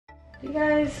Do you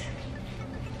guys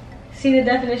see the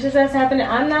definitions that's happening?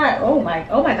 I'm not, oh my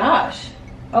gosh.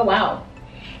 Oh wow.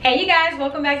 Hey you guys,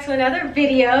 welcome back to another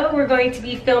video. We're going to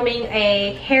be filming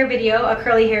a hair video, a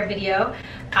curly hair video,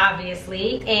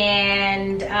 obviously.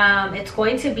 And it's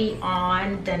going to be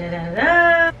on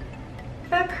the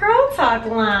Curl Talk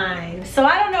line. So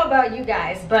I don't know about you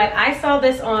guys, but I saw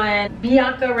this on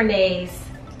Bianca Renee's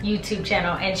YouTube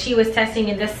channel and she was testing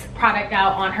this product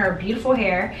out on her beautiful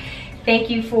hair.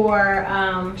 Thank you for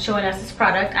showing us this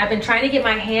product. I've been trying to get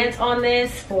my hands on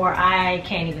this for, I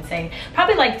can't even say,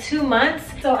 probably like 2 months.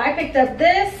 So I picked up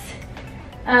this.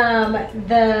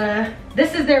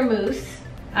 This is their mousse.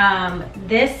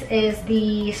 This is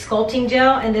the sculpting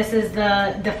gel and this is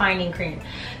the defining cream.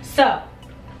 So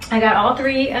I got all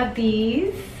three of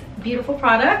these beautiful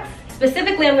products.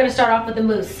 Specifically, I'm going to start off with the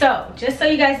mousse. So just so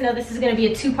you guys know, this is going to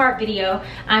be a two-part video.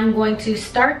 I'm going to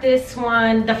start this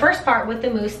one, the first part with the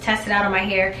mousse, test it out on my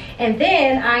hair, and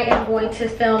then I am going to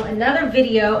film another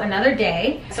video another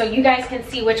day so you guys can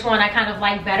see which one I kind of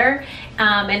like better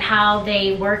and how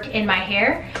they work in my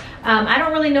hair. I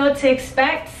don't really know what to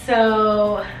expect,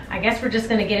 so I guess we're just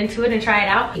gonna get into it and try it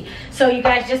out. So you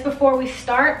guys, just before we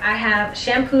start, I have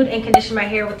shampooed and conditioned my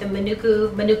hair with the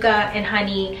Manuka and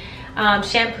Honey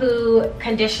shampoo,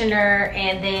 conditioner,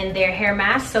 and then their hair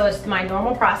mask. So it's my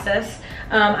normal process.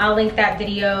 I'll link that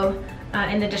video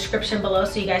in the description below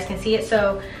so you guys can see it.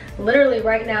 So literally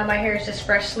right now my hair is just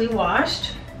freshly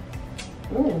washed.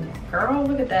 Ooh, girl,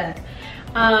 look at that.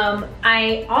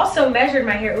 I also measured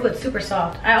my hair. Ooh, it's super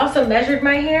soft. I also measured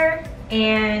my hair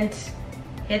and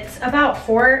it's about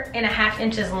 4.5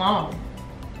 inches long.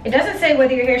 It doesn't say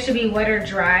whether your hair should be wet or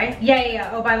dry. Yeah.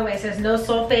 Oh, by the way, it says no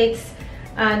sulfates,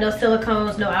 no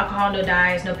silicones, no alcohol, no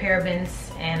dyes, no parabens,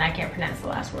 and I can't pronounce the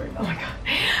last word. Oh my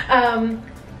god.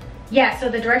 Yeah, so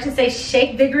the directions say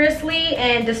shake vigorously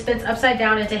and dispense upside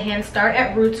down into hands. Start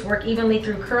at roots, work evenly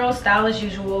through curls, style as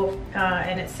usual,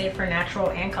 and it's safe for natural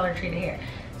and color treated hair.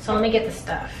 So let me get the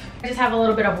stuff. I just have a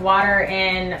little bit of water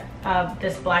and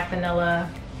this black vanilla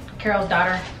Carol's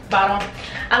Daughter bottle.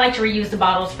 I like to reuse the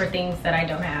bottles for things that I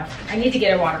don't have. I need to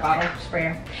get a water bottle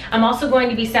sprayer. I'm also going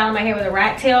to be styling my hair with a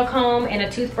rat tail comb and a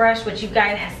toothbrush, which you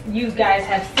guys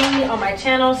have seen on my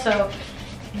channel. So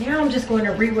now I'm just going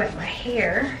to re-wet my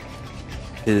hair.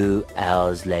 2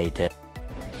 hours later.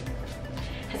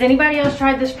 Has anybody else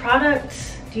tried this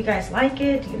product? Do you guys like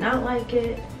it? Do you not like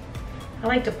it? I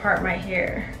like to part my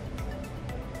hair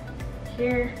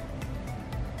here.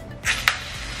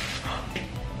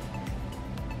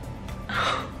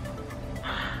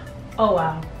 Oh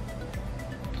wow.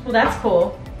 Well, that's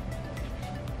cool.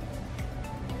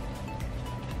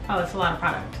 Oh, it's a lot of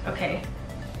product. Okay.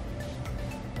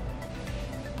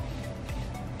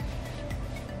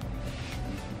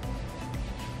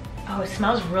 Oh, it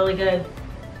smells really good.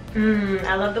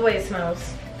 I love the way it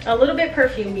smells. A little bit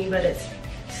perfumey, but it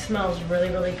smells really,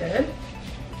 really good.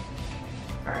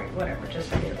 All right, whatever, just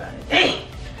forget about it.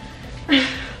 Dang!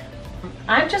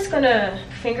 I'm just gonna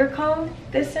finger comb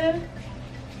this in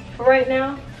for right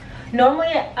now.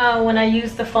 Normally, when I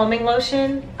use the foaming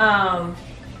lotion,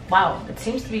 wow, it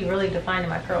seems to be really defining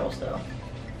my curls though.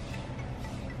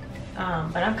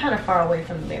 But I'm kind of far away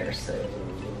from the mirror, so.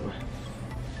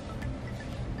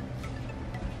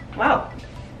 Wow,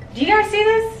 do you guys see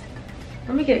this?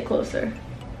 Let me get it closer.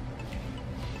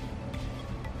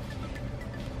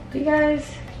 Do you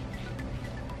guys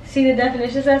see the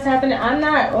definitions that's happening? I'm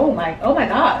not, oh my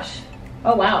gosh.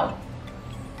 Oh wow.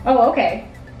 Oh, okay.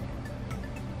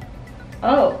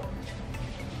 Oh.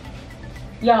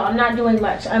 Y'all, I'm not doing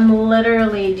much. I'm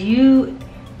literally,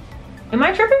 am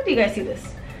I tripping? Do you guys see this?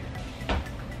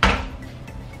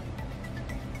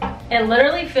 It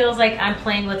literally feels like I'm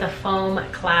playing with a foam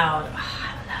cloud. Oh,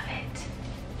 I love it.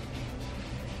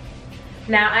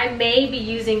 Now, I may be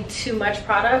using too much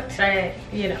product.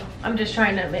 I'm just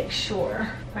trying to make sure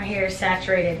my hair is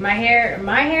saturated. My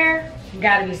hair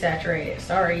gotta be saturated,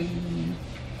 sorry.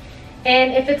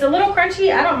 And if it's a little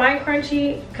crunchy, I don't mind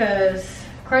crunchy, because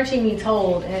crunchy means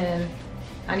hold, and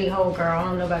I need hold, girl. I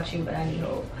don't know about you, but I need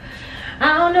hold.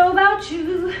 I don't know about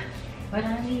you, but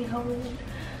I need hold.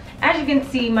 As you can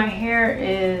see, my hair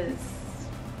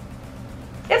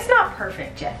it's not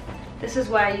perfect yet. This is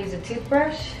why I use a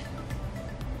toothbrush.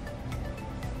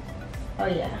 Oh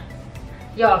yeah.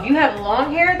 Y'all, if you have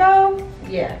long hair though,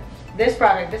 yeah, this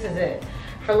product, this is it.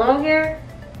 For long hair,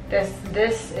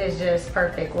 this is just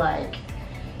perfect. Like,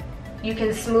 you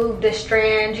can smooth the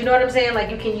strands, you know what I'm saying?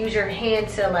 Like, you can use your hand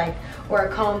to like, or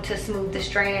a comb to smooth the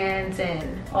strands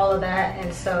and all of that.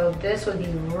 And so this would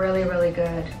be really, really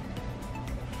good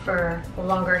for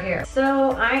longer hair.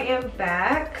 So I am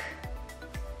back.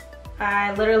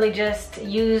 I literally just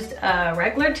used a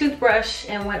regular toothbrush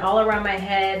and went all around my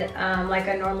head like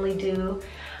I normally do,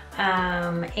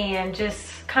 and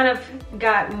just kind of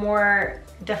got more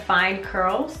defined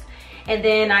curls. And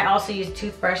then I also used a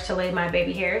toothbrush to lay my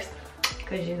baby hairs,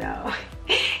 because you know,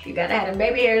 you gotta have the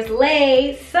baby hairs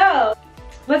laid. So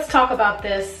let's talk about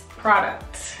this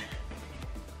product.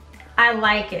 I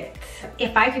like it.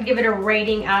 If I could give it a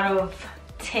rating out of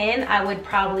 10, I would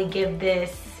probably give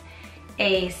this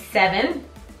a 7.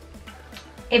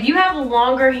 If you have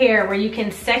longer hair where you can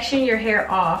section your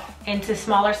hair off into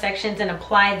smaller sections and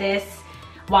apply this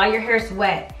while your hair is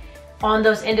wet on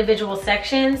those individual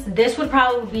sections, this would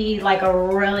probably be like a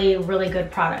really, really good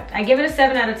product. I give it a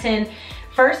 7 out of 10.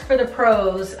 First, for the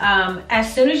pros,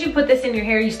 as soon as you put this in your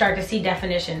hair, you start to see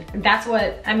definition. That's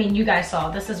what, I mean, you guys saw.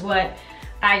 This is what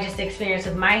I just experienced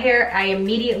with my hair. I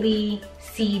immediately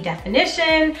see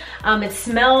definition. It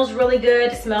smells really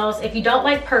good. It smells, if you don't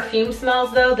like perfume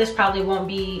smells though, this probably won't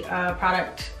be a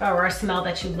product or a smell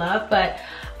that you love, but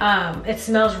it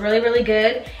smells really, really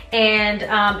good. And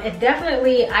it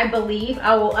definitely, I believe,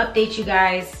 I will update you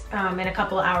guys in a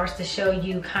couple of hours to show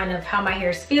you kind of how my hair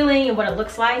is feeling and what it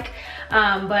looks like.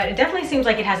 But it definitely seems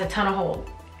like it has a ton of hold.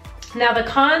 Now the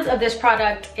cons of this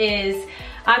product is,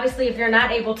 obviously, if you're not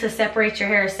able to separate your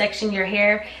hair or section your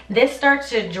hair, this starts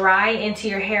to dry into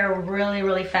your hair really,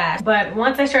 really fast. But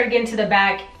once I started getting to the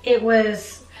back, it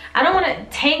was, I don't want to,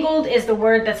 tangled is the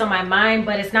word that's on my mind,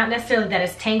 but it's not necessarily that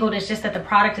it's tangled, it's just that the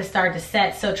product has started to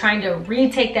set. So trying to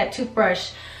retake that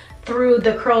toothbrush through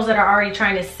the curls that are already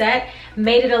trying to set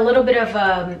made it a little bit of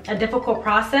a difficult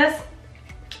process.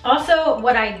 Also,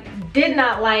 what I did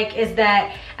not like is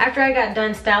that after I got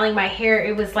done styling my hair,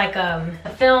 it was like a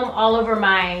film all over on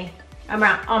my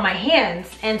hands.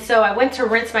 And so I went to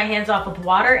rinse my hands off with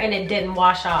water and it didn't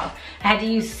wash off. I had to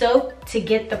use soap to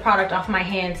get the product off my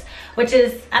hands, which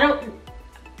is, I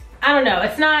don't know,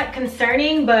 it's not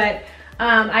concerning, but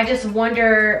I just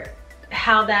wonder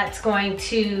how that's going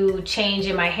to change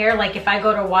in my hair. Like if I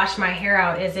go to wash my hair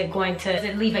out, is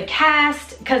it leave a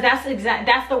cast? Because that's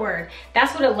the word.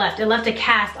 That's what it left. It left a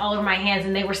cast all over my hands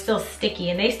and they were still sticky,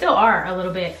 and they still are a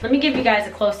little bit. Let me give you guys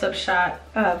a close-up shot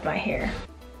of my hair.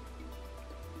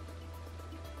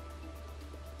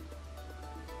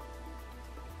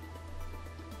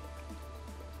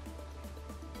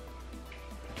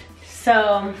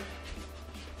 So,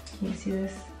 can you see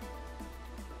this?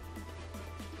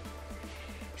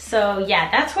 So yeah,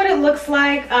 that's what it looks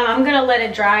like. I'm gonna let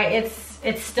it dry.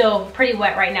 It's still pretty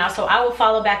wet right now, so I will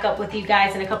follow back up with you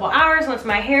guys in a couple hours once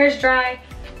my hair is dry.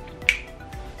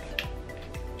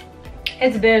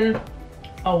 It's been,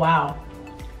 oh wow.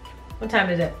 What time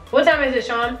is it? What time is it,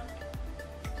 Sean?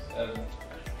 7.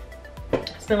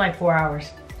 It's been like 4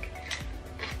 hours.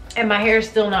 And my hair is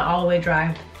still not all the way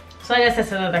dry. So I guess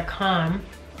that's another con.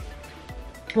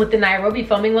 With the Nairobi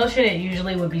foaming lotion, it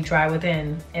usually would be dry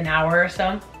within an hour or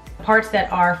so. Parts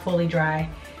that are fully dry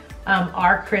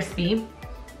are crispy.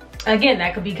 Again,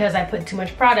 that could be because I put too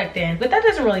much product in, but that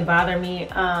doesn't really bother me.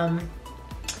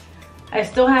 I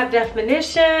still have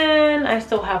definition, I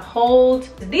still have hold.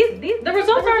 The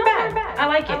results aren't bad. I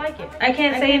like it. I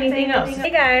can't say anything else. Hey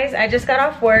guys, I just got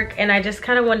off work and I just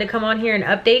kind of wanted to come on here and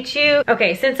update you.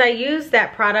 Okay, since I used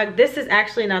that product, this is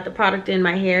actually not the product in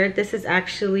my hair. This is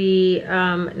actually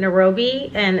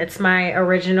Nairobi, and it's my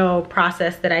original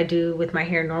process that I do with my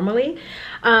hair normally.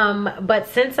 But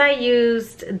since I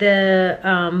used the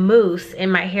mousse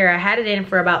in my hair, I had it in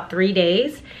for about 3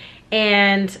 days,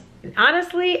 and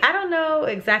honestly, I don't know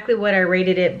exactly what I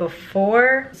rated it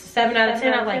before. 7 out of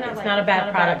 10, I'm like, it's not a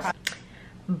bad product.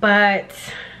 But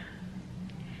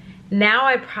now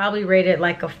I probably rate it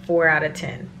like a 4 out of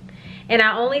 10. And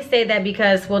I only say that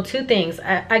because, well, 2 things.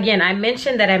 Again, I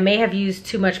mentioned that I may have used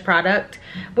too much product,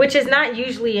 which is not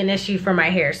usually an issue for my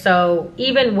hair. So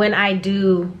even when I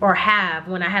do, or have,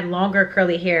 when I had longer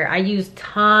curly hair, I used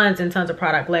tons and tons of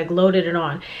product, like loaded it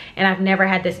on. And I've never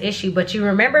had this issue. But you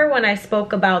remember when I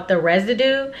spoke about the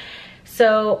residue?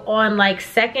 So on like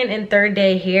 2nd and 3rd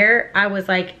day hair, I was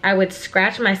like, I would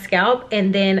scratch my scalp,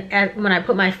 and then when I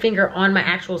put my finger on my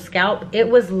actual scalp, it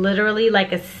was literally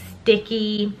like a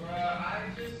sticky,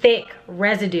 thick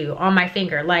residue on my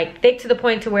finger, like thick to the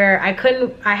point to where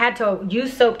I had to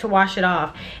use soap to wash it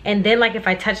off. And then like if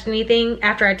I touched anything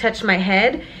after I touched my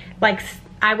head, like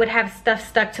I would have stuff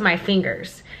stuck to my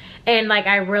fingers. And like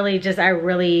I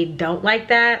really don't like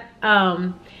that.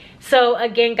 So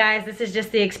again, guys, this is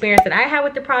just the experience that I had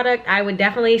with the product. I would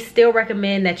definitely still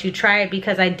recommend that you try it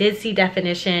because I did see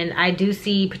definition. I do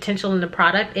see potential in the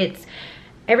product.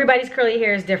 Everybody's curly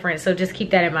hair is different, so just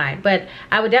keep that in mind. But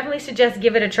I would definitely suggest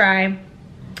give it a try.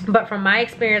 But from my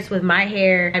experience with my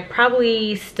hair, I'd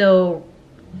probably still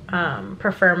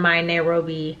prefer my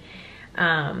Nairobi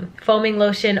foaming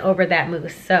lotion over that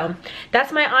mousse. So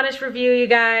that's my honest review, you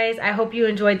guys. I hope you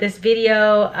enjoyed this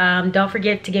video. Don't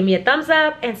forget to give me a thumbs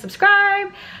up and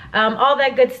subscribe, all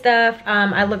that good stuff.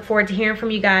 I look forward to hearing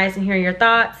from you guys and hearing your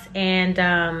thoughts, and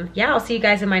yeah, I'll see you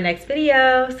guys in my next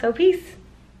video. So peace.